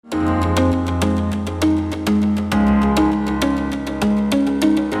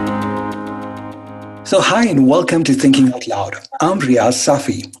So, hi and welcome to Thinking Out Loud. I'm Riaz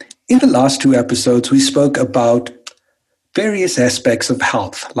Safi. In the last two episodes, we spoke about various aspects of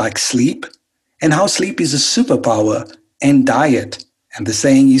health, like sleep, and how sleep is a superpower, and diet. And the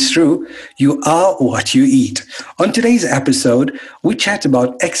saying is true, you are what you eat. On today's episode, we chat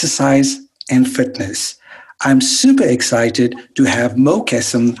about exercise and fitness. I'm super excited to have Moe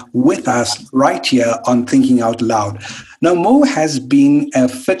Cassim with us right here on Thinking Out Loud. Now, Moe has been a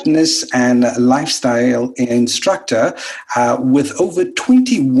fitness and lifestyle instructor with over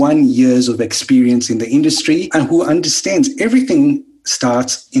 21 years of experience in the industry and who understands everything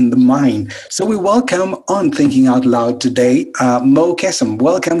starts in the mind. So we welcome on Thinking Out Loud today, Moe Cassim.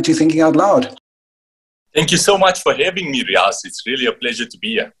 Welcome to Thinking Out Loud. Thank you so much for having me, Riaz. It's really a pleasure to be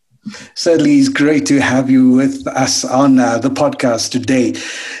here. Certainly, it's great to have you with us on the podcast today.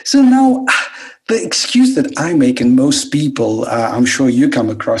 So now, the excuse that I make, and most people, I'm sure you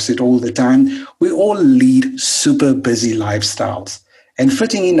come across it all the time, we all lead super busy lifestyles. And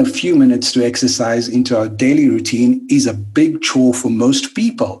fitting in a few minutes to exercise into our daily routine is a big chore for most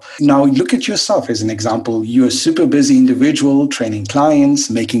people. Now, look at yourself as an example. You're a super busy individual, training clients,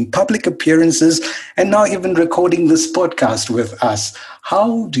 making public appearances, and now even recording this podcast with us.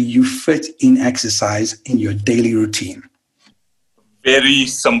 How do you fit in exercise in your daily routine? Very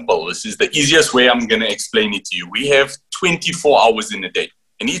simple. This is the easiest way I'm going to explain it to you. We have 24 hours in a day,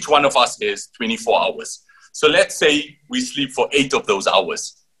 and each one of us has 24 hours. So let's say we sleep for 8 of those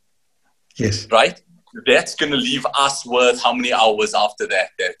hours. Yes. Right? That's going to leave us with how many hours after that?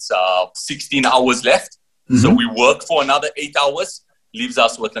 That's 16 hours left. Mm-hmm. So we work for another 8 hours, leaves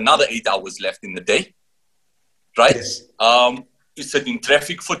us with another 8 hours left in the day. Right? Yes. We sit in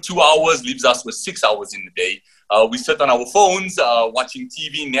traffic for 2 hours, leaves us with 6 hours in the day. We sit on our phones, watching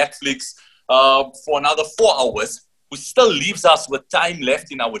TV, Netflix for another 4 hours, which still leaves us with time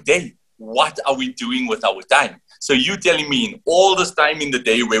left in our day. What are we doing with our time? So you telling me in all this time in the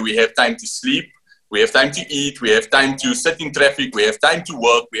day where we have time to sleep, we have time to eat, we have time to sit in traffic, we have time to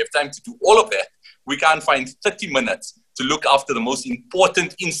work, we have time to do all of that, we can't find 30 minutes to look after the most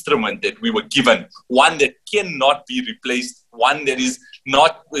important instrument that we were given, one that cannot be replaced, one that is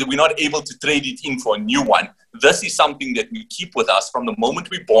not, we're not able to trade it in for a new one. This is something that we keep with us from the moment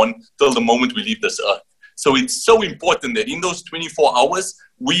we're born till the moment we leave this earth. So it's so important that in those 24 hours,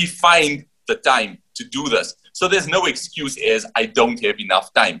 we find the time to do this. So there's no excuse as I don't have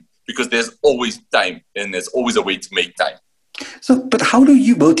enough time, because there's always time and there's always a way to make time. So, but how do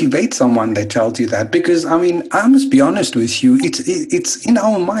you motivate someone that tells you that? Because, I mean, I must be honest with you, it's in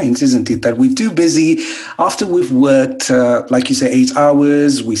our minds, isn't it? That we're too busy after we've worked, like you say, 8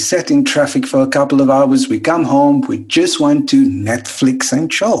 hours, we sat in traffic for a couple of hours, we come home, we just want to Netflix and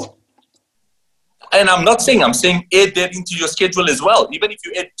chill. And I'm not saying, I'm saying add that into your schedule as well. Even if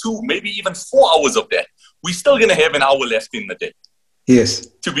you add 2, maybe even 4 hours of that, we're still going to have an hour left in the day. Yes.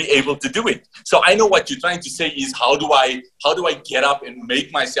 To be able to do it. So I know what you're trying to say is how do I get up and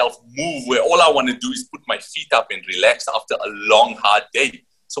make myself move where all I want to do is put my feet up and relax after a long, hard day.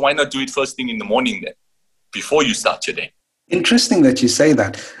 So why not do it first thing in the morning then, before you start your day? Interesting that you say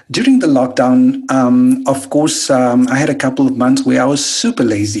that. During the lockdown, of course, I had a couple of months where I was super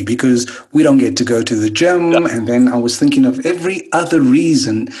lazy because we don't get to go to the gym. Yeah. And then I was thinking of every other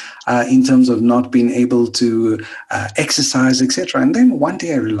reason in terms of not being able to exercise, etc. And then one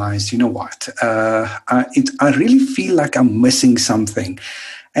day I realized, you know what, I really feel like I'm missing something.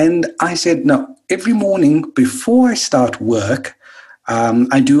 And I said, no, every morning before I start work,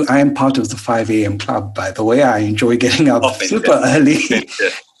 I am part of the 5 a.m. club, by the way. I enjoy getting up super early.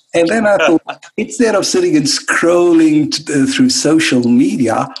 And then I thought, instead of sitting and scrolling through social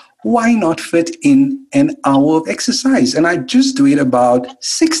media, why not fit in an hour of exercise? And I just do it about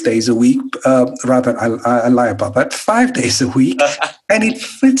 6 days a week. Rather, I lie about that, 5 days a week. And it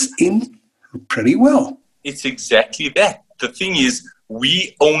fits in pretty well. It's exactly that. The thing is,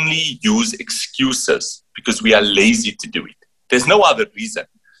 we only use excuses because we are lazy to do it. There's no other reason.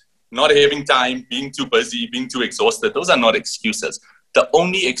 Not having time, being too busy, being too exhausted, those are not excuses. The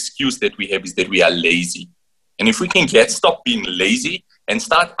only excuse that we have is that we are lazy. And if we can stop being lazy and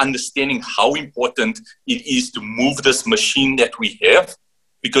start understanding how important it is to move this machine that we have,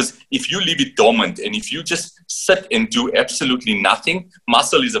 because if you leave it dormant and if you just sit and do absolutely nothing,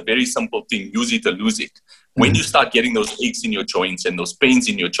 muscle is a very simple thing, use it or lose it. When you start getting those aches in your joints and those pains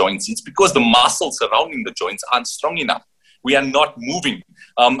in your joints, it's because the muscles surrounding the joints aren't strong enough. We are not moving.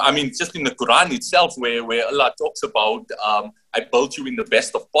 Just in the Quran itself, where Allah talks about, I built you in the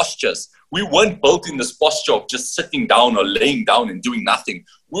best of postures. We weren't built in this posture of just sitting down or laying down and doing nothing.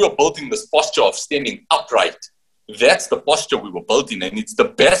 We were built in this posture of standing upright, That's the posture we were built in, and it's the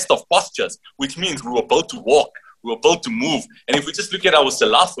best of postures, which means we were built to walk, we were built to move. And if we just look at our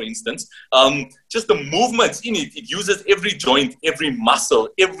salah, for instance, just the movements in it, it uses every joint, every muscle,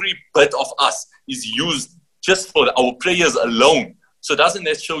 every bit of us is used just for our prayers alone. So doesn't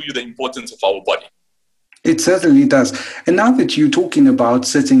that show you the importance of our body? It certainly does. And now that you're talking about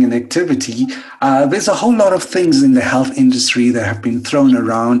sitting and activity, there's a whole lot of things in the health industry that have been thrown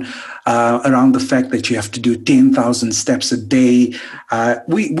around the fact that you have to do 10,000 steps a day.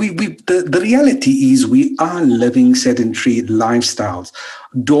 The reality is we are living sedentary lifestyles,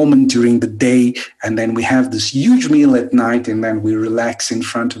 dormant during the day, and then we have this huge meal at night, and then we relax in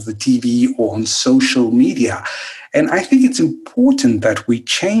front of the TV or on social media. And I think it's important that we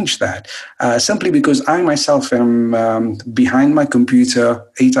change that, simply because I myself am behind my computer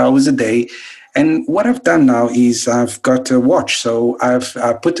 8 hours a day. And what I've done now is I've got a watch. So I've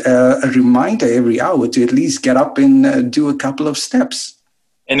put a reminder every hour to at least get up and do a couple of steps.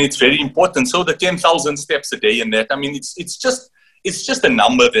 And it's very important. So the 10,000 steps a day and that, I mean, it's just a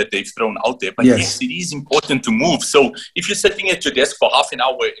number that they've thrown out there. But yes, it is important to move. So if you're sitting at your desk for half an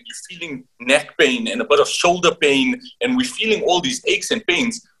hour and you're feeling neck pain and a bit of shoulder pain, and we're feeling all these aches and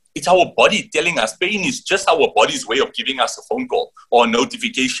pains, it's our body telling us. Pain is just our body's way of giving us a phone call or a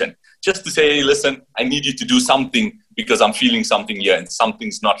notification, just to say, hey, listen, I need you to do something because I'm feeling something here and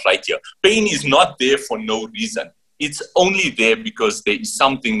something's not right here. Pain is not there for no reason. It's only there because there is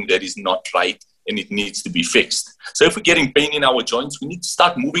something that is not right and it needs to be fixed. So if we're getting pain in our joints, we need to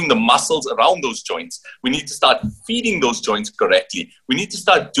start moving the muscles around those joints. We need to start feeding those joints correctly. We need to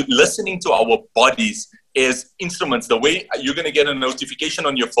start listening to our bodies as instruments. The way you're going to get a notification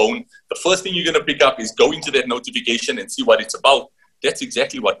on your phone, the first thing you're going to pick up is go into that notification and see what it's about. That's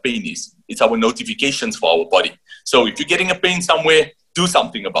exactly what pain is. It's our notifications for our body. So if you're getting a pain somewhere, do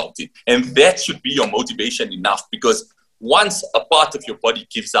something about it. And that should be your motivation enough, because once a part of your body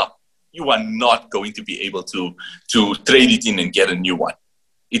gives up, you are not going to be able to trade it in and get a new one.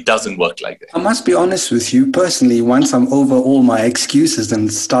 It doesn't work like that. I must be honest with you, personally, once I'm over all my excuses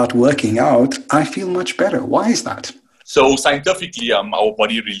and start working out, I feel much better. Why is that? So scientifically, our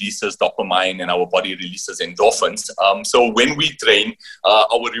body releases dopamine and our body releases endorphins. So when we train,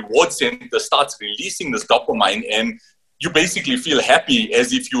 our reward center starts releasing this dopamine, and you basically feel happy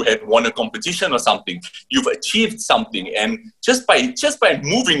as if you had won a competition or something. You've achieved something. And just by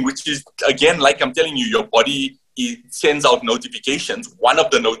moving, which is, again, like I'm telling you, your body, it sends out notifications. One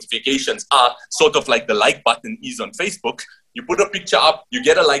of the notifications are sort of like the like button is on Facebook. You put a picture up, you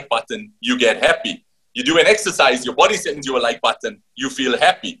get a like button, you get happy. You do an exercise, your body sends you a like button, you feel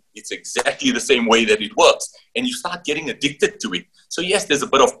happy. It's exactly the same way that it works. And you start getting addicted to it. So yes, there's a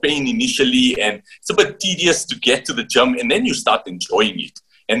bit of pain initially, and it's a bit tedious to get to the gym, and then you start enjoying it.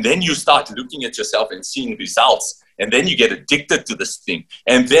 And then you start looking at yourself and seeing results. And then you get addicted to this thing.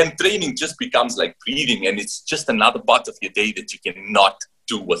 And then training just becomes like breathing, and it's just another part of your day that you cannot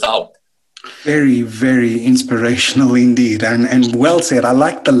do without. Very, very inspirational indeed. And well said. I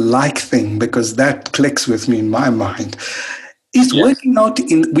like the like thing because that clicks with me in my mind. Is working out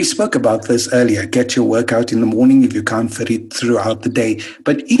we spoke about this earlier, get your workout in the morning if you can't fit it throughout the day.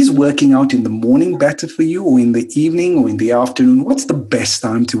 But is working out in the morning better for you, or in the evening, or in the afternoon? What's the best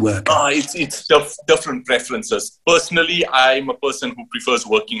time to work out? It's different preferences. Personally, I'm a person who prefers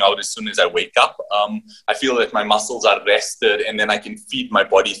working out as soon as I wake up. I feel that my muscles are rested and then I can feed my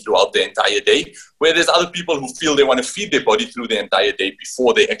body throughout the entire day. Where there's other people who feel they want to feed their body through the entire day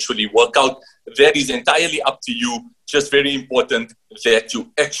before they actually work out. That is entirely up to you. Just very important that you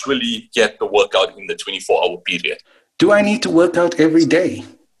actually get the workout in the 24-hour period. Do I need to work out every day?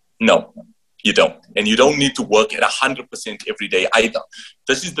 No, you don't. And you don't need to work at 100% every day either.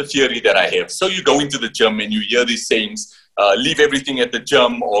 This is the theory that I have. So you go into the gym and you hear these sayings, leave everything at the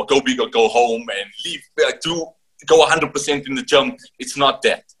gym, or go big or go home, and go 100% in the gym. It's not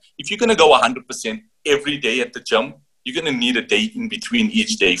that. If you're going to go 100% every day at the gym, you're going to need a day in between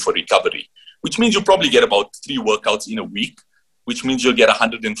each day for recovery, which means you'll probably get about 3 workouts in a week, which means you'll get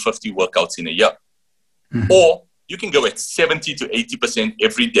 150 workouts in a year. Mm-hmm. Or you can go at 70 to 80%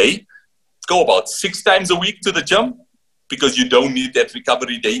 every day, go about 6 times a week to the gym, because you don't need that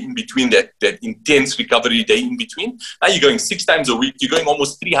recovery day in between, that intense recovery day in between. Now you're going 6 times a week, you're going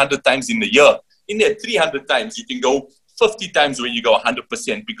almost 300 times in the year. In that 300 times, you can go 50 times when you go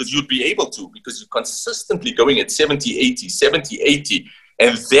 100%, because you'll be able to, because you're consistently going at 70, 80, 70, 80.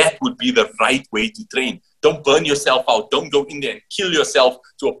 And that would be the right way to train. Don't burn yourself out. Don't go in there and kill yourself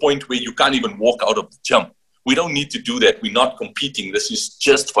to a point where you can't even walk out of the gym. We don't need to do that. We're not competing. This is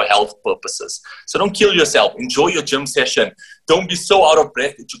just for health purposes. So don't kill yourself. Enjoy your gym session. Don't be so out of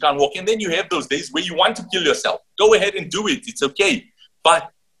breath that you can't walk. And then you have those days where you want to kill yourself. Go ahead and do it. It's okay.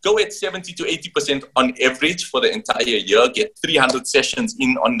 But go at 70 to 80% on average for the entire year. Get 300 sessions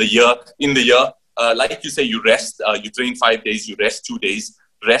in the year. Like you say, you rest. You train 5 days. You rest 2 days.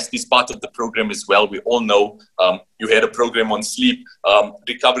 Rest is part of the program as well. We all know you had a program on sleep.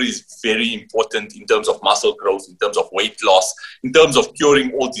 Recovery is very important in terms of muscle growth, in terms of weight loss, in terms of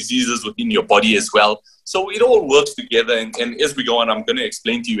curing all diseases within your body as well. So it all works together. And as we go on, I'm going to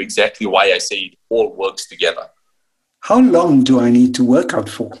explain to you exactly why I say it all works together. How long do I need to work out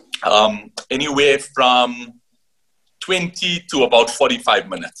for? Anywhere from 20 to about 45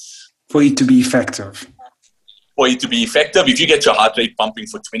 minutes. For it to be effective? For it to be effective, if you get your heart rate pumping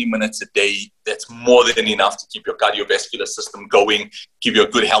for 20 minutes a day, that's more than enough to keep your cardiovascular system going, give you a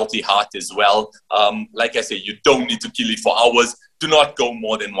good, healthy heart as well. Like I say, you don't need to kill it for hours. Do not go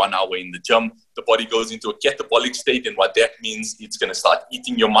more than 1 hour in the gym. The body goes into a catabolic state, and what that means, it's going to start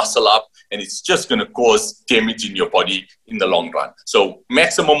eating your muscle up, and it's just going to cause damage in your body in the long run. So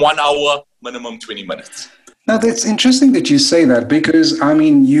maximum 1 hour, minimum 20 minutes. Now, that's interesting that you say that because, I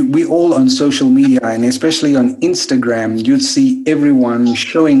mean, we all on social media and especially on Instagram, you'd see everyone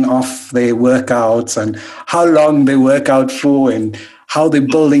showing off their workouts and how long they work out for and how they're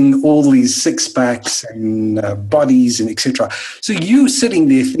building all these six packs and bodies and etc. So you sitting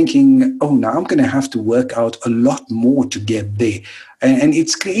there thinking, oh, now I'm going to have to work out a lot more to get there. And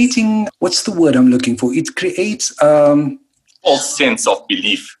it's creating, what's the word I'm looking for? It creates false sense of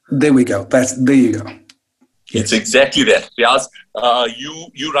belief. There we go. There you go. It's exactly that. Because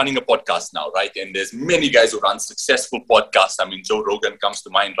you running a podcast now, right? And there's many guys who run successful podcasts. I mean, Joe Rogan comes to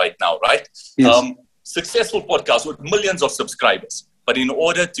mind right now, right? Yes. Successful podcasts with millions of subscribers. But in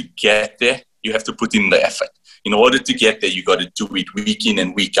order to get there, you have to put in the effort. In order to get there, you got to do it week in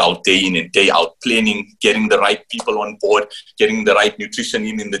and week out, day in and day out, planning, getting the right people on board, getting the right nutrition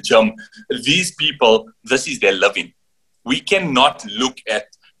in the gym. These people, this is their living. We cannot look at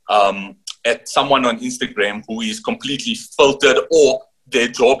someone on Instagram who is completely filtered or their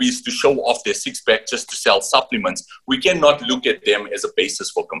job is to show off their six-pack just to sell supplements. We cannot look at them as a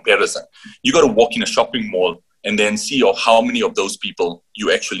basis for comparison. You got to walk in a shopping mall and then see how many of those people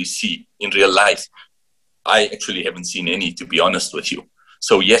you actually see in real life. I actually haven't seen any, to be honest with you.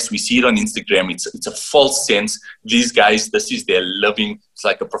 So yes, we see it on Instagram. It's a false sense. These guys, this is their living. It's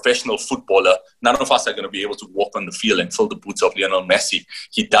like a professional footballer. None of us are going to be able to walk on the field and fill the boots of Lionel Messi.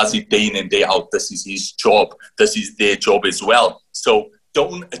 He does it day in and day out. This is his job. This is their job as well. So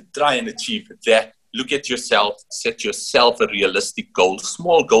don't try and achieve that. Look at yourself. Set yourself a realistic goal.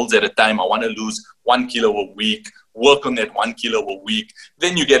 Small goals at a time. I want to lose 1 kilo a week. Work on that 1 kilo a week.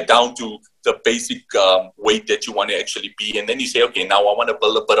 Then you get down to the basic weight that you want to actually be. And then you say, okay, now I want to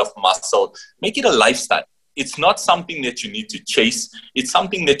build a bit of muscle. Make it a lifestyle. It's not something that you need to chase. It's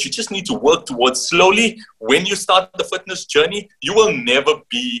something that you just need to work towards slowly. When you start the fitness journey, you will never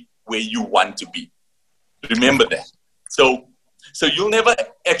be where you want to be. Remember that. So you'll never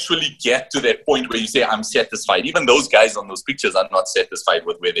actually get to that point where you say, I'm satisfied. Even those guys on those pictures are not satisfied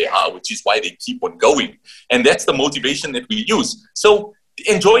with where they are, which is why they keep on going. And that's the motivation that we use. So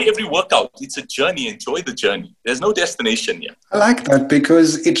enjoy every workout. It's a journey. Enjoy the journey. There's no destination yet. I like that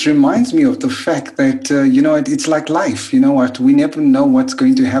because it reminds me of the fact that, it's like life. You know what? We never know what's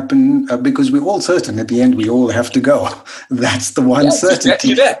going to happen because we're all certain at the end we all have to go. That's the one certainty.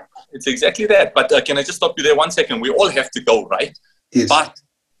 Exactly that. It's exactly that. But can I just stop you there 1 second? We all have to go, right? Yes.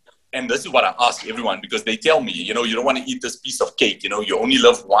 And this is what I ask everyone because they tell me, you don't want to eat this piece of cake. You only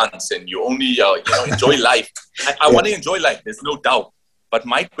live once and you only, enjoy life. I want to enjoy life. There's no doubt. But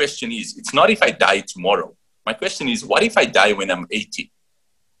my question is, it's not if I die tomorrow. My question is, what if I die when I'm 80?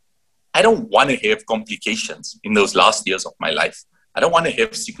 I don't want to have complications in those last years of my life. I don't want to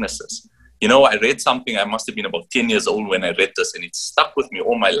have sicknesses. I read something, I must have been about 10 years old when I read this, and it stuck with me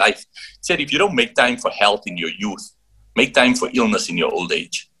all my life. It said, if you don't make time for health in your youth, make time for illness in your old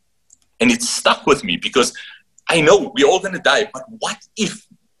age. And it stuck with me because I know we're all going to die, but what if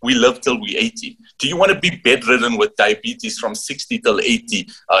we live till we're 80? Do you want to be bedridden with diabetes from 60 till 80,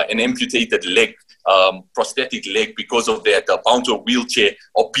 an amputated leg, prosthetic leg because of that, bound to a wheelchair,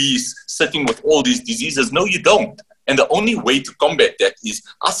 obese, sitting with all these diseases? No, you don't. And the only way to combat that is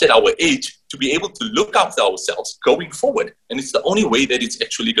us at our age to be able to look after ourselves going forward. And it's the only way that it's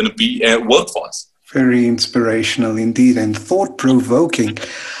actually going to be work for us. Very inspirational indeed and thought-provoking.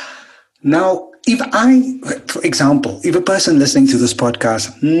 Now, For example, if a person listening to this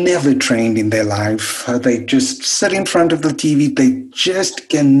podcast never trained in their life, they just sit in front of the TV, they just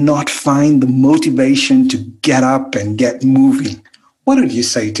cannot find the motivation to get up and get moving, what would you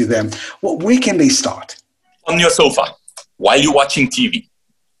say to them? Where can they start? On your sofa, while you're watching TV.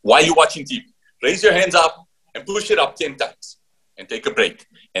 While you're watching TV, raise your hands up and push it up 10 times and take a break.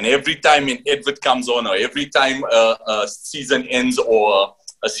 And every time an advert comes on, or every time a season ends, or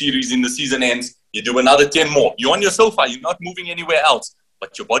a series in the season ends, you do another 10 more. You're on your sofa, you're not moving anywhere else,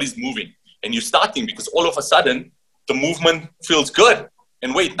 but your body's moving. And you're starting because all of a sudden, the movement feels good.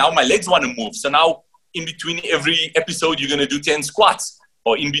 And wait, now my legs want to move. So now in between every episode, you're going to do 10 squats.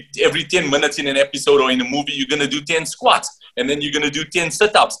 Or every 10 minutes in an episode or in a movie, you're going to do 10 squats. And then you're going to do 10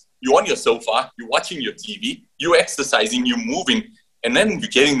 sit-ups. You're on your sofa, you're watching your TV, you're exercising, you're moving. And then you're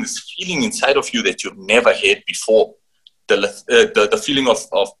getting this feeling inside of you that you've never had before. The feeling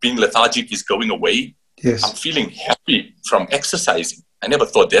of being lethargic is going away. Yes. I'm feeling happy from exercising. I never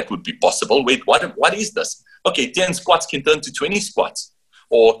thought that would be possible. Wait, what is this? Okay, 10 squats can turn to 20 squats,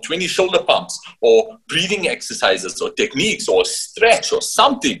 or 20 shoulder pumps, or breathing exercises, or techniques, or stretch, or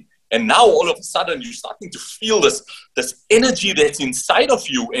something. And now all of a sudden you're starting to feel this energy that's inside of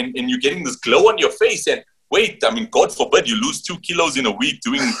you, and you're getting this glow on your face. And wait, I mean, God forbid you lose 2 kilos in a week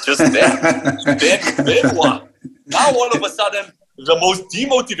doing just that. then what? Now all of a sudden, the most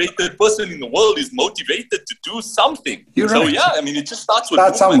demotivated person in the world is motivated to do something. You're so right. Yeah, I mean, it just starts with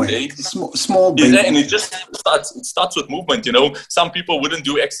movement. Small baby. And it starts with movement. You know, some people wouldn't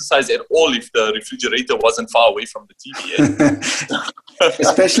do exercise at all if the refrigerator wasn't far away from the TV.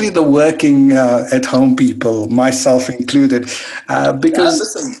 Especially the working at home people, myself included, because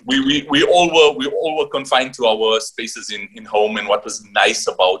listen, we all were confined to our spaces in home. And what was nice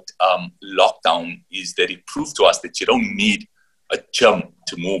about lockdown is that it proved to us that you don't need a gym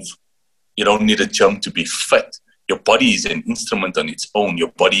to move. You don't need a gym to be fit. Your body is an instrument on its own. Your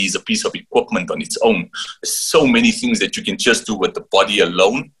body is a piece of equipment on its own. There's so many things that you can just do with the body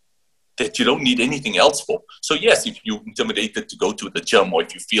alone that you don't need anything else for. So yes, if you're intimidated to go to the gym, or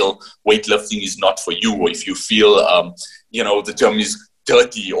if you feel weightlifting is not for you, or if you feel, the gym is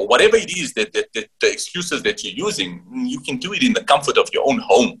dirty, or whatever it is that the excuses that you're using, you can do it in the comfort of your own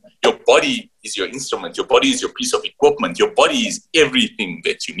home. Your body is your instrument. Your body is your piece of equipment. Your body is everything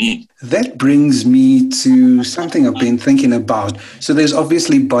that you need. That brings me to something I've been thinking about. So there's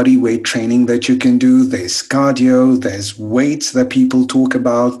obviously body weight training that you can do. There's cardio, there's weights that people talk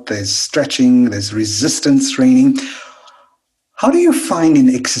about, there's stretching, there's resistance training. How do you find an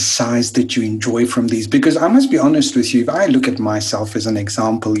exercise that you enjoy from these? Because I must be honest with you, if I look at myself as an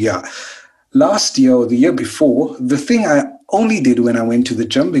example, last year or the year before, the thing I only did when I went to the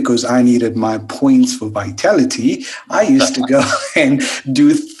gym because I needed my points for vitality, I used to go and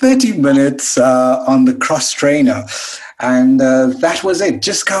do 30 minutes on the cross trainer. And that was it,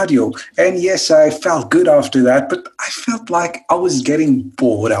 just cardio. And yes, I felt good after that, but I felt like I was getting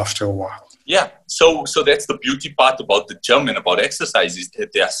bored after a while. Yeah, so that's the beauty part about the gym and about exercise, is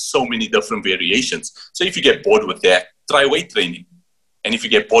that there are so many different variations. So if you get bored with that, try weight training. And if you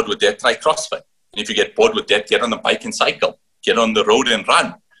get bored with that, try CrossFit. And if you get bored with that, get on a bike and cycle. Get on the road and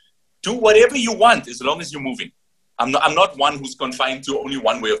run. Do whatever you want as long as you're moving. I'm not one who's confined to only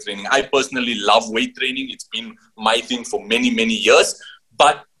one way of training. I personally love weight training. It's been my thing for many, many years.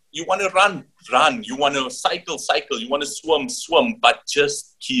 But you want to run. You want to cycle. You want to swim. But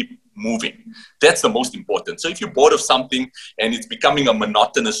just keep moving. That's the most important. So if you're bored of something and it's becoming a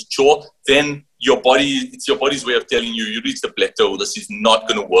monotonous chore, then it's your body's way of telling you, you reach the plateau. This is not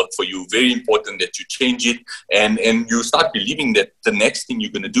going to work for you. Very important that you change it and you start believing that the next thing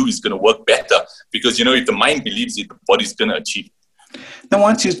you're going to do is going to work better. Because, if the mind believes it, the body's going to achieve it. Now,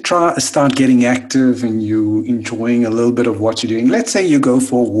 once you start getting active and you enjoying a little bit of what you're doing, let's say you go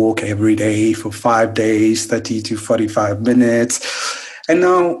for a walk every day for 5 days, 30 to 45 minutes. And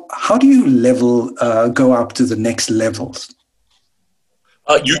now, how do you go up to the next levels?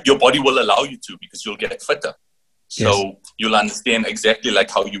 Your body will allow you to, because you'll get fitter. So You'll understand exactly like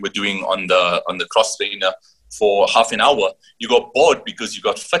how you were doing on the cross trainer for half an hour. You got bored because you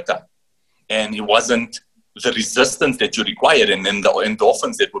got fitter, and it wasn't the resistance that you required, and then the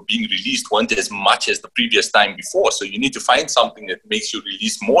endorphins that were being released weren't as much as the previous time before. So you need to find something that makes you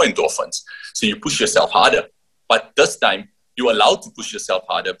release more endorphins. So you push yourself harder. But this time, you're allowed to push yourself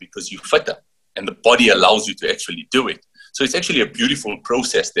harder because you're fitter, and the body allows you to actually do it. So it's actually a beautiful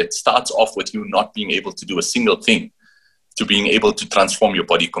process that starts off with you not being able to do a single thing to being able to transform your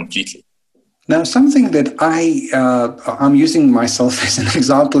body completely. Now, something that I'm using myself as an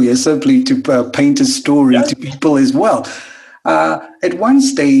example here, simply to paint a story to people as well. At one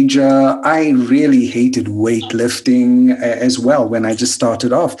stage, I really hated weightlifting as well when I just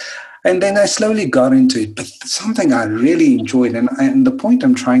started off. And then I slowly got into it, but something I really enjoyed, and the point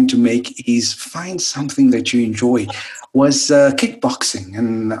I'm trying to make is find something that you enjoy, was kickboxing.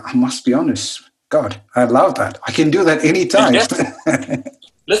 And I must be honest, God, I love that. I can do that anytime. Fantastic.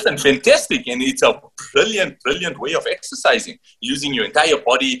 Listen, fantastic. And it's a brilliant, brilliant way of exercising. Using your entire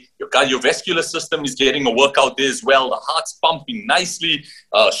body, your cardiovascular system is getting a workout there as well. The heart's pumping nicely.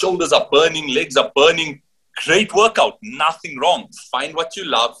 Shoulders are burning, legs are burning. Great workout. Nothing wrong. Find what you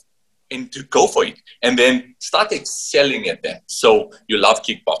love and to go for it. And then start excelling at that. So you love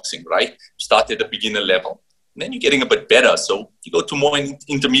kickboxing, right? Start at the beginner level. And then you're getting a bit better. So you go to more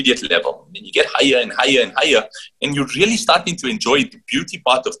intermediate level. And then you get higher and higher and higher. And you're really starting to enjoy it. The beauty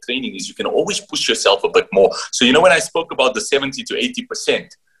part of training is you can always push yourself a bit more. So, you know, when I spoke about the 70 to 80%,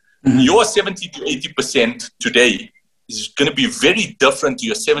 your 70 to 80% today is going to be very different to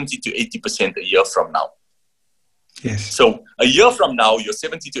your 70 to 80% a year from now. Yes. So a year from now, your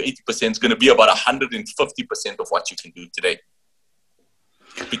 70 to 80% is going to be about 150% of what you can do today,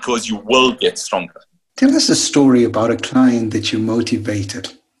 because you will get stronger. Tell us a story about a client that you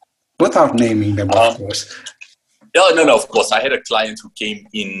motivated, without naming them, of course. No, of course. I had a client who came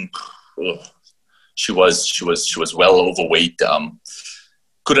in. She was well overweight.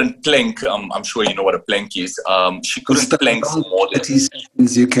 Couldn't plank. I'm sure you know what a plank is. She couldn't plank for more than 30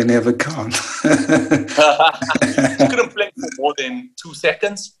 seconds. You can never count. She couldn't plank for more than 2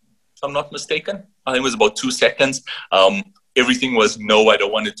 seconds, if I'm not mistaken. I think it was about 2 seconds. Everything was, no, I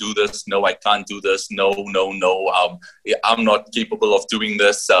don't want to do this. No, I can't do this. No. I'm not capable of doing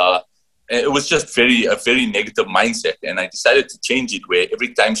this. It was just a very negative mindset. And I decided to change it, where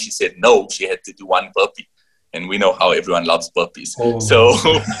every time she said no, she had to do one burpee. And we know how everyone loves burpees. Oh. So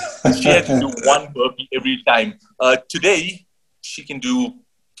she had to do one burpee every time. Today, she can do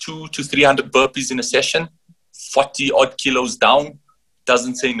 200 to 300 burpees in a session, 40 odd kilos down.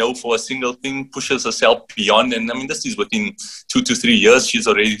 Doesn't say no for a single thing, pushes herself beyond. And I mean, this is within 2 to 3 years, she's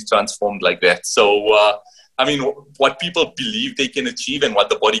already transformed like that. So, I mean, what people believe they can achieve and what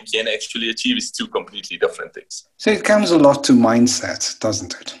the body can actually achieve is two completely different things. So it comes a lot to mindset,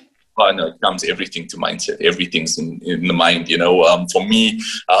 doesn't it? Oh, no, it comes everything to mindset. Everything's in the mind, you know. For me,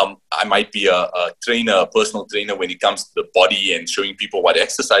 I might be a trainer, a personal trainer when it comes to the body and showing people what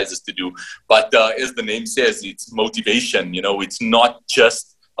exercises to do. But as the name says, it's motivation. You know, it's not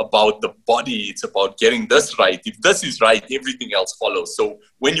just about the body. It's about getting this right. If this is right, everything else follows. So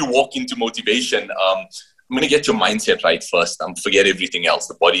when you walk into motivation, I'm going to get your mindset right first. Forget everything else.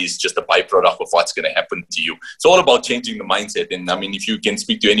 The body is just a byproduct of what's going to happen to you. It's all about changing the mindset. And I mean, if you can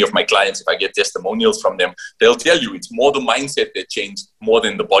speak to any of my clients, if I get testimonials from them, they'll tell you it's more the mindset that changed more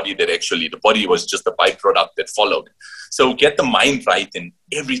than the body the body was just a byproduct that followed. So get the mind right and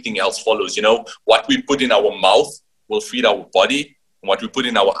everything else follows. You know, what we put in our mouth will feed our body. And what we put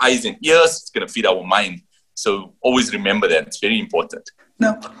in our eyes and ears, it's going to feed our mind. So always remember that. It's very important.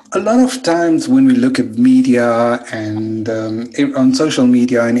 Now, a lot of times when we look at media and on social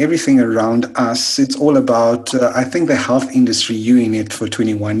media and everything around us, it's all about, I think the health industry, you in it for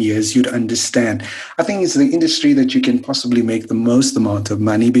 21 years, you'd understand. I think it's the industry that you can possibly make the most amount of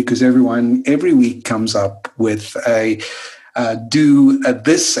money, because everyone every week comes up with a do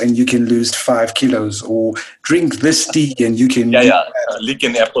this and you can lose 5 kilos, or drink this tea and you can lick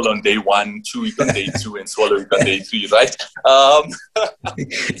an apple on day 1, chew it on day 2 and swallow it on day 3, right?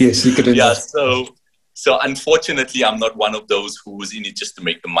 Yes, you could. Yeah, so unfortunately I'm not one of those who's in it just to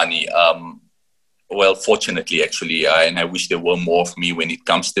make the money. Well, fortunately actually, and I wish there were more of me when it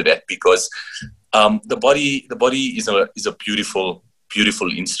comes to that, because the body is a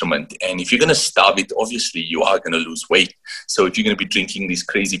beautiful instrument. And if you're going to starve it, obviously you are going to lose weight. So if you're going to be drinking these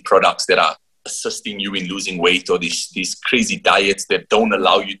crazy products that are assisting you in losing weight, or these crazy diets that don't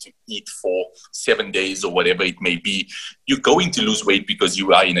allow you to eat for 7 days or whatever it may be, you're going to lose weight because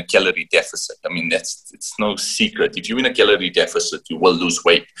you are in a calorie deficit. I mean, it's no secret. If you're in a calorie deficit, you will lose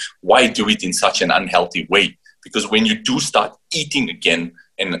weight. Why do it in such an unhealthy way? Because when you do start eating again,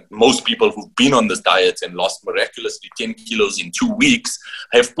 and most people who've been on this diet and lost miraculously 10 kilos in 2 weeks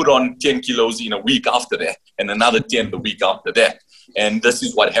have put on 10 kilos in a week after that, and another 10 the week after that. And this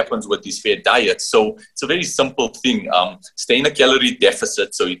is what happens with these fad diets. So it's a very simple thing. Stay in a calorie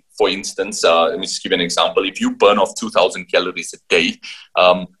deficit. So for instance, let me just give you an example. If you burn off 2,000 calories a day,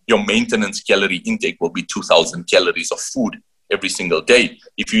 your maintenance calorie intake will be 2,000 calories of food every single day.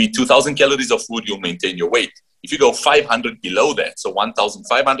 If you eat 2,000 calories of food, you'll maintain your weight. If you go 500 below that, so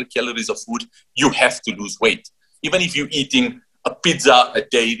 1,500 calories of food, you have to lose weight. Even if you're eating a pizza a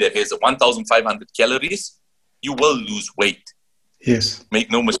day that has 1,500 calories, you will lose weight. Yes.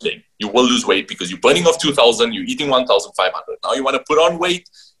 Make no mistake. You will lose weight because you're burning off 2,000, you're eating 1,500. Now you want to put on weight.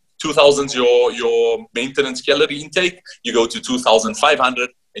 2,000 is your maintenance calorie intake. You go to 2,500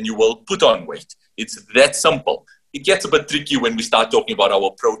 and you will put on weight. It's that simple. It gets a bit tricky when we start talking about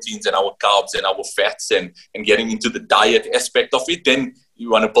our proteins and our carbs and our fats and getting into the diet aspect of it. Then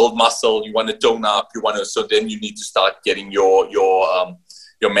you want to build muscle, you want to tone up, so then you need to start getting your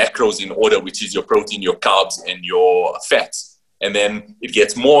macros in order, which is your protein, your carbs, and your fats. And then it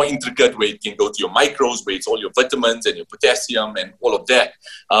gets more intricate where it can go to your micros, where it's all your vitamins and your potassium and all of that.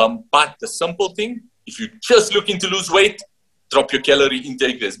 But the simple thing, if you're just looking to lose weight, drop your calorie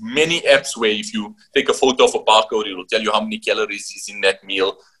intake. There's many apps where if you take a photo of a barcode, it will tell you how many calories is in that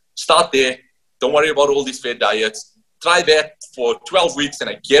meal. Start there. Don't worry about all these fad diets. Try that for 12 weeks, and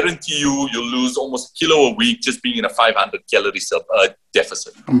I guarantee you'll lose almost a kilo a week just being in a 500 calorie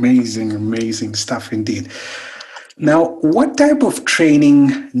deficit. Amazing stuff indeed. Now, what type of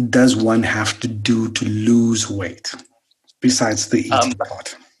training does one have to do to lose weight besides the eating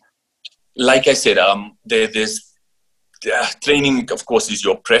part? Like I said, there's training, of course, is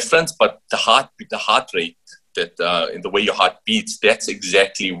your preference, but the heart rate, that in the way your heart beats, that's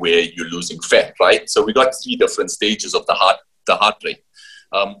exactly where you're losing fat, right? So we got 3 different stages of the heart rate.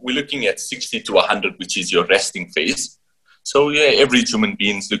 We're looking at 60 to 100, which is your resting phase. So yeah, every human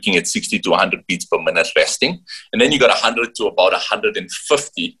being is looking at 60 to 100 beats per minute resting. And then you got 100 to about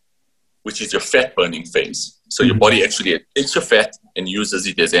 150, which is your fat burning phase. So your body actually takes your fat and uses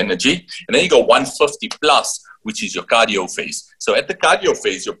it as energy. And then you go 150 plus, which is your cardio phase. So at the cardio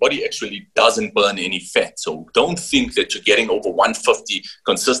phase, your body actually doesn't burn any fat. So don't think that you're getting over 150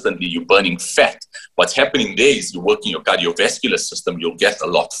 consistently, you're burning fat. What's happening there is you're working your cardiovascular system, you'll get a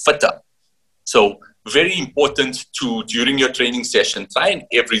lot fitter. So very important to, during your training session, try and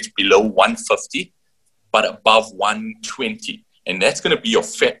average below 150, but above 120. And that's going to be your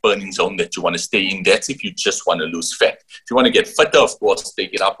fat burning zone that you want to stay in. That's if you just want to lose fat. If you want to get fitter, of course,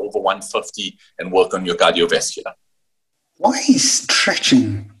 take it up over 150 and work on your cardiovascular. Why is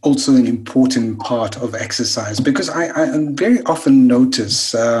stretching also an important part of exercise? Because I very often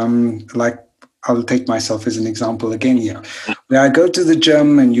notice, like I'll take myself as an example again here, where I go to the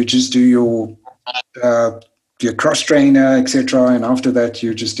gym and you just do your cross trainer, etc. And after that,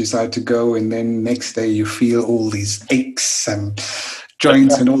 you just decide to go, and then next day you feel all these aches and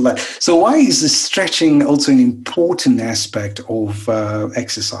joints and all that. So why is the stretching also an important aspect of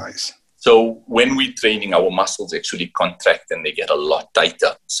exercise? So when we're training, our muscles actually contract and they get a lot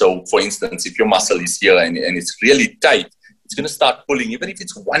tighter. So for instance, if your muscle is here and it's really tight, it's going to start pulling, even if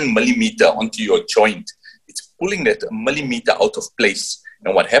it's 1 millimeter onto your joint, it's pulling that millimeter out of place.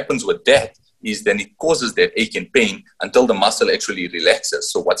 And what happens with that is then it causes that ache and pain until the muscle actually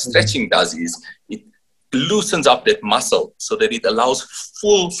relaxes. So what stretching does is it loosens up that muscle so that it allows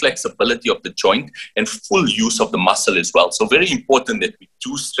full flexibility of the joint and full use of the muscle as well. So very important that we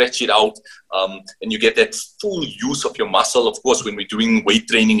do stretch it out and you get that full use of your muscle. Of course, when we're doing weight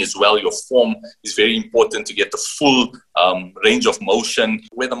training as well, your form is very important to get the full range of motion.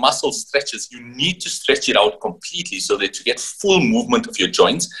 Where the muscle stretches, you need to stretch it out completely so that you get full movement of your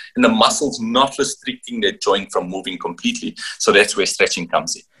joints and the muscle's not restricting that joint from moving completely. So that's where stretching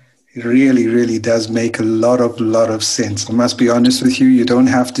comes in. It really, really does make a lot of sense. I must be honest with you. You don't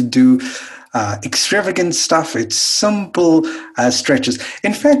have to do extravagant stuff. It's simple stretches.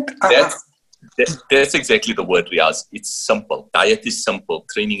 In fact, that's exactly the word, Riaz. It's simple. Diet is simple.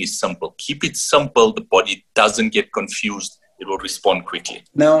 Training is simple. Keep it simple. The body doesn't get confused. It will respond quickly.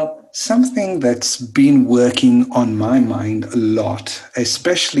 Now, something that's been working on my mind a lot,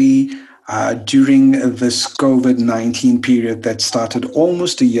 especially during this COVID-19 period that started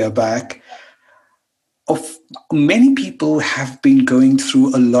almost a year back, many people have been going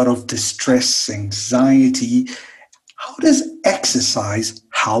through a lot of distress, anxiety. How does exercise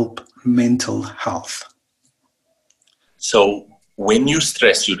help mental health? So when you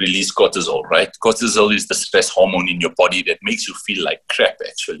stress, you release cortisol, right? Cortisol is the stress hormone in your body that makes you feel like crap,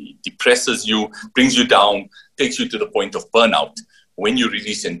 actually. It depresses you, brings you down, takes you to the point of burnout. When you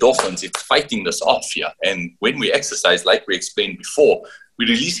release endorphins, it's fighting this off here. And when we exercise, like we explained before, we're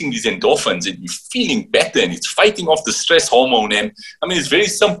releasing these endorphins and you're feeling better and it's fighting off the stress hormone. And I mean, it's very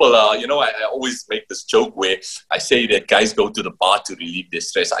simple. I always make this joke where I say that guys go to the bar to relieve their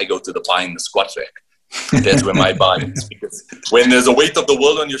stress. I go to the bar in the squat rack. And that's where my bar is. Because when there's a weight of the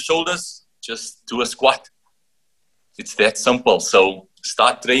world on your shoulders, just do a squat. It's that simple. So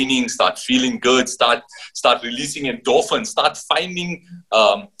start training, start feeling good, start releasing endorphins, start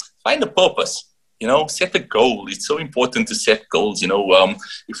find a purpose. set a goal. It's so important to set goals.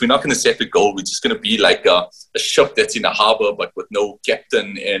 If we're not going to set a goal, we're just going to be like a ship that's in a harbor, but with no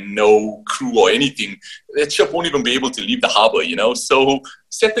captain and no crew or anything. That ship won't even be able to leave the harbor, So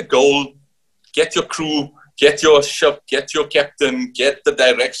set a goal, get your crew, get your ship, get your captain, get the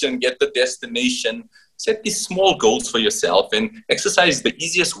direction, get the destination. Set these small goals for yourself, and exercise is the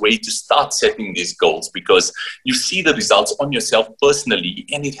easiest way to start setting these goals because you see the results on yourself personally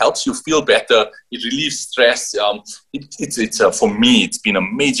and it helps you feel better. It relieves stress. For me, it's been a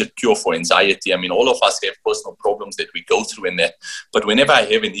major cure for anxiety. I mean, all of us have personal problems that we go through in that. But whenever I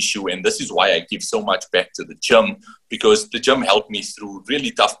have an issue, and this is why I give so much back to the gym, because the gym helped me through really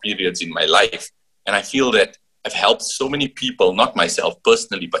tough periods in my life. And I feel that I've helped so many people, not myself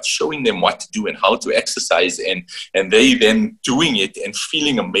personally, but showing them what to do and how to exercise, and they then doing it and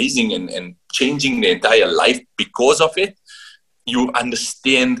feeling amazing and changing their entire life because of it. You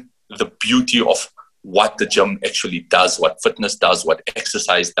understand the beauty of what the gym actually does, what fitness does, what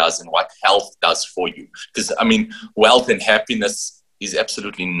exercise does, and what health does for you. Because, wealth and happiness is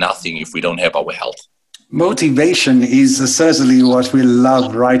absolutely nothing if we don't have our health. Motivation is certainly what we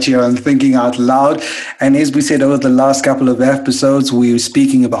love right here on Thinking Out Loud. And as we said over the last couple of episodes, we were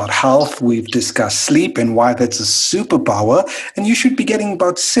speaking about health. We've discussed sleep and why that's a superpower. And you should be getting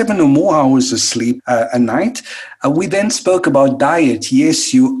about 7 or more hours of sleep a night. We then spoke about diet.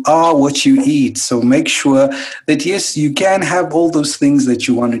 Yes, you are what you eat. So make sure that, yes, you can have all those things that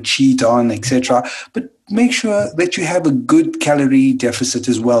you want to cheat on, etc. But make sure that you have a good calorie deficit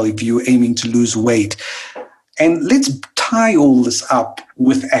as well if you're aiming to lose weight. And let's tie all this up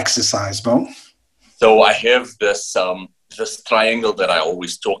with exercise, Mo. So I have this triangle that I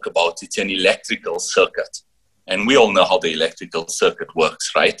always talk about. It's an electrical circuit. And we all know how the electrical circuit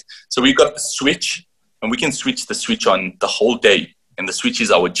works, right? So we've got the switch, and we can switch the switch on the whole day. And the switch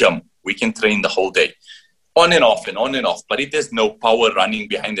is our gym. We can train the whole day. On and off and on and off. But if there's no power running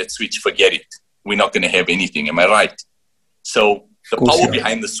behind that switch, forget it. We're not going to have anything. Am I right? So the power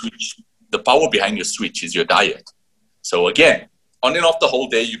behind the switch, the power behind your switch is your diet. So again, on and off the whole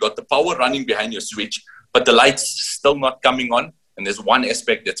day, you got the power running behind your switch, but the light's still not coming on. And there's one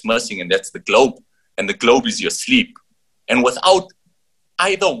aspect that's missing, and that's the globe. And the globe is your sleep. And without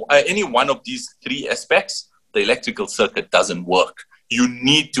any one of these three aspects, the electrical circuit doesn't work. You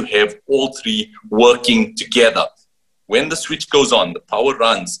need to have all three working together. When the switch goes on, the power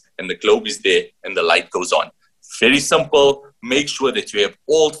runs, and the globe is there, and the light goes on. Very simple. Make sure that you have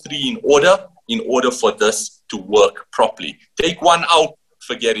all three in order for this to work properly. Take one out,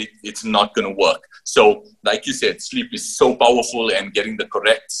 forget it. It's not going to work. So, like you said, sleep is so powerful, and getting the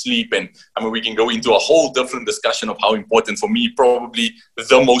correct sleep. And we can go into a whole different discussion of how important, for me, probably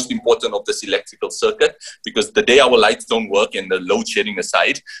the most important of this electrical circuit, because the day our lights don't work, and the load shedding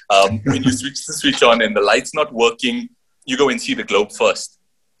aside, when you switch the switch on and the light's not working, you go and see the globe first.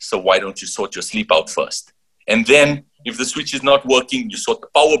 So why don't you sort your sleep out first? And then if the switch is not working, you sort the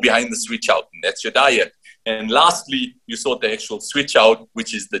power behind the switch out, and that's your diet. And lastly, you sort the actual switch out,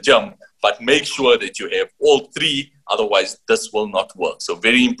 which is the gym. But make sure that you have all three, otherwise this will not work. So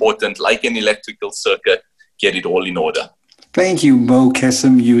very important, like an electrical circuit, get it all in order. Thank you, Moe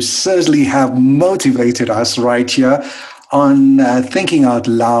Cassim. You certainly have motivated us right here on Thinking Out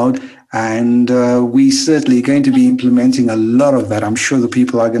Loud. And we certainly going to be implementing a lot of that. I'm sure the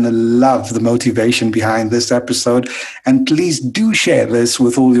people are going to love the motivation behind this episode. And please do share this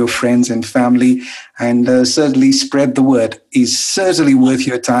with all your friends and family, and certainly spread the word. It's certainly worth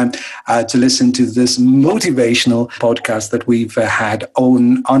your time to listen to this motivational podcast that we've had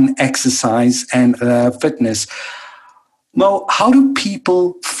on exercise and fitness. Mo, how do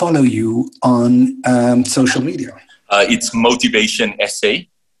people follow you on social media? It's Moetivation SA.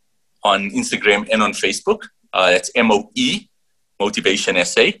 On Instagram and on Facebook. It's MOE, Moetivation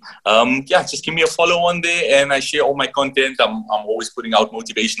SA. Just give me a follow on there, and I share all my content. I'm always putting out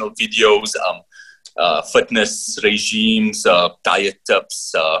motivational videos, fitness regimes, diet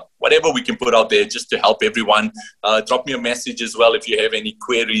tips, whatever we can put out there just to help everyone. Drop me a message as well if you have any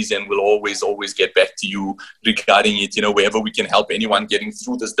queries, and we'll always get back to you regarding it. Wherever we can help anyone getting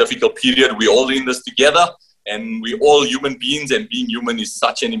through this difficult period. We're all in this together. And we're all human beings, and being human is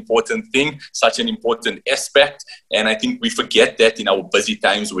such an important thing, such an important aspect. And I think we forget that in our busy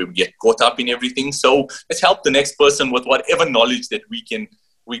times where we get caught up in everything. So let's help the next person with whatever knowledge that we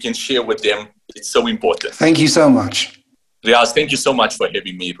can share with them. It's so important. Thank you so much. Riaz, thank you so much for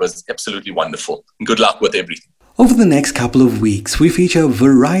having me. It was absolutely wonderful. Good luck with everything. Over the next couple of weeks, we feature a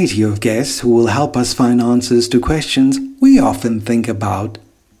variety of guests who will help us find answers to questions we often think about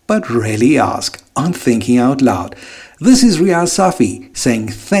but rarely ask on Thinking Out Loud. This is Riyaz Safi saying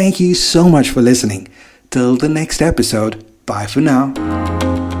thank you so much for listening. Till the next episode, bye for now.